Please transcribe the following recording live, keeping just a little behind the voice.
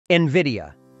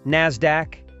Nvidia,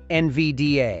 NASDAQ,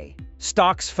 NVDA.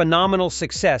 Stock's phenomenal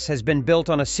success has been built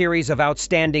on a series of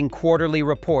outstanding quarterly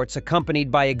reports accompanied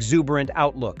by exuberant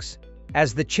outlooks.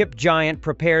 As the chip giant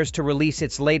prepares to release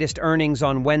its latest earnings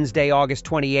on Wednesday, August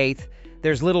 28th,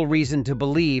 there's little reason to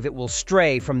believe it will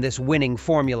stray from this winning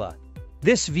formula.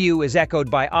 This view is echoed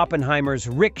by Oppenheimer's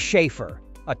Schafer,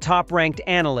 a top-ranked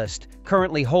analyst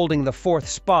currently holding the fourth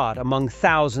spot among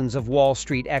thousands of Wall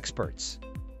Street experts.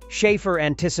 Schafer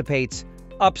anticipates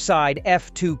upside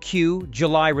F2Q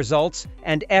July results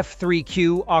and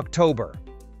F3Q October.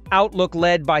 Outlook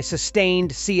led by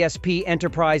sustained CSP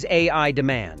enterprise AI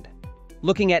demand.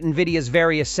 Looking at Nvidia's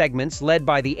various segments led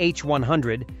by the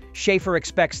H100, Schafer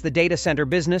expects the data center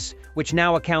business, which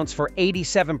now accounts for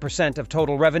 87% of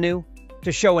total revenue,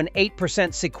 to show an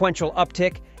 8% sequential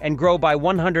uptick and grow by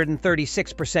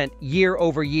 136%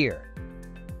 year-over-year.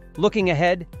 Looking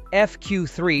ahead,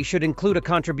 FQ3 should include a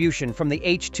contribution from the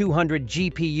H200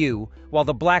 GPU, while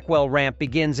the Blackwell ramp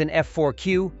begins in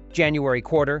F4Q, January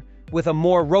quarter, with a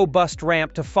more robust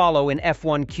ramp to follow in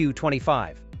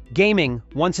F1Q25. Gaming,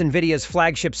 once Nvidia's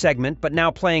flagship segment but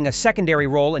now playing a secondary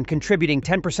role in contributing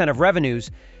 10% of revenues,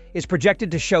 is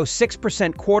projected to show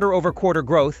 6% quarter-over-quarter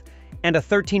growth and a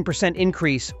 13%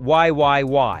 increase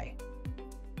YYY.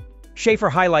 Schafer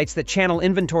highlights that channel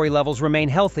inventory levels remain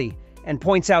healthy and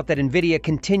points out that Nvidia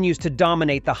continues to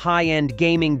dominate the high-end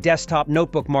gaming desktop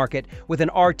notebook market with an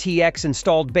RTX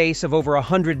installed base of over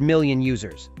 100 million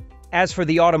users. As for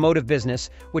the automotive business,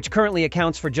 which currently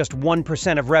accounts for just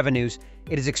 1% of revenues,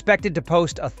 it is expected to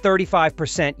post a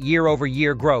 35%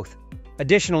 year-over-year growth.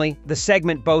 Additionally, the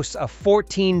segment boasts a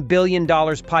 $14 billion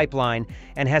pipeline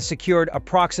and has secured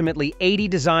approximately 80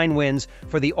 design wins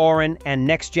for the Orin and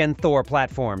next-gen Thor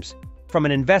platforms. From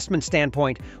an investment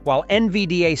standpoint, while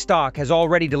NVDA stock has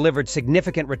already delivered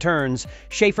significant returns,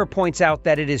 Schafer points out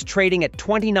that it is trading at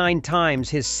 29 times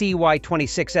his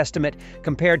CY26 estimate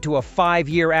compared to a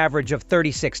 5-year average of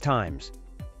 36 times.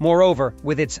 Moreover,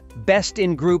 with its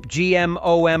best-in-group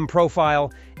GMOM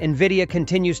profile, Nvidia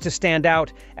continues to stand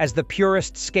out as the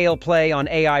purest scale play on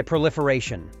AI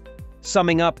proliferation.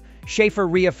 Summing up, Schafer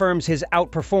reaffirms his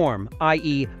outperform,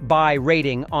 i.e. buy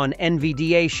rating on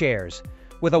NVDA shares,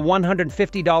 with a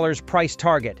 $150 price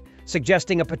target,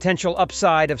 suggesting a potential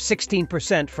upside of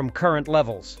 16% from current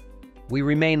levels. We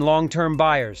remain long-term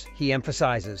buyers, he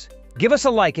emphasizes. Give us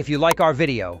a like if you like our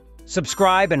video,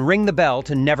 subscribe and ring the bell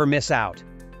to never miss out.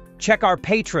 Check our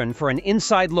Patreon for an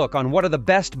inside look on what are the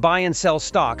best buy and sell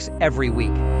stocks every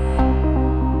week.